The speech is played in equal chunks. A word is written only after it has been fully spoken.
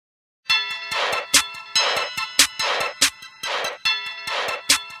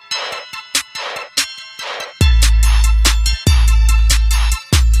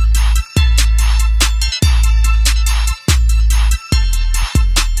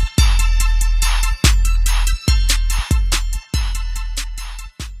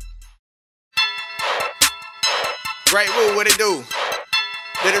Right Rule, what it do?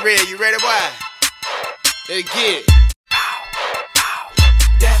 Let it red, you ready, boy? Let it get.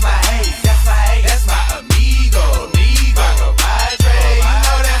 That's my ace, that's my ace, that's my amigo. My compadre, you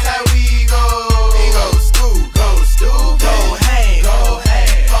know that's how we go. We go stoop, go hang,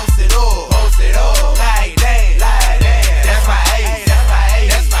 post it all, like that. That's my ace,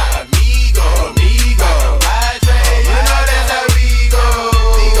 that's my amigo. My compadre, you know that's how we go.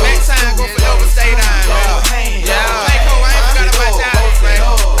 Next time, go for Nova State on, man. Yeah, hey, Cole, I ain't forgot about y'all, man.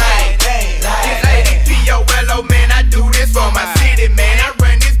 This ADPOLO, man, I do this for my city, man. I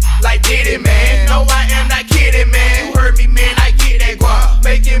run this like Diddy, man. No, I am not kidding, man. You heard me, man, I get that guap.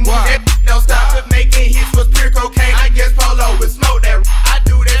 Making moves, that don't stop. But making hits was pure cocaine. I guess Polo would smoke that. I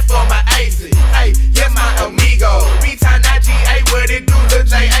do that for my aces. Hey, yes, my amigo. B-Time, not G-A, what it do? Lil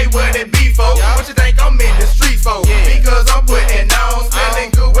J-A, what it be for? What you think I'm in the streets for? Because I'm putting on,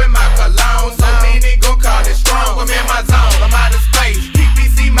 smelling good with my cologne. So many gon' call it strong. I'm in my zone, I'm out of space.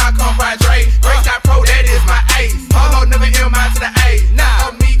 PPC, my compadre. Great Scott Pro, that is my ace. Polo never M-I to the A. Now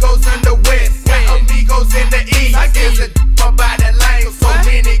amigos in the west, amigos in the east. I guess it by that lane, so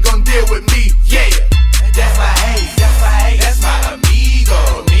many gon' deal with me. Yeah, that's my ace, that's my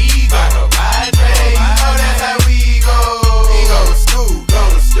amigo. My compadre, you know that's how we go. We go stoop, go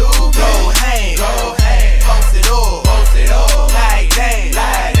hang, post it all, like that.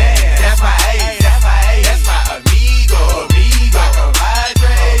 That's my ace, that's my amigo. My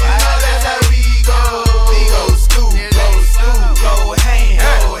compadre, you know that's how we go. We go stoop, go hang,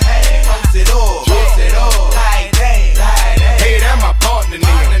 post it all, like that. Hey, that's my partner,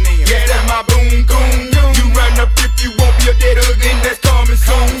 nigga. Yeah, that's my boom goon. You run up if you won't be a dead again, that's coming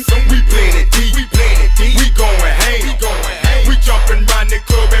soon. We playing it deep, we going hang. We jumping round the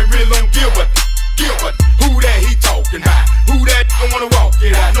club and really don't give a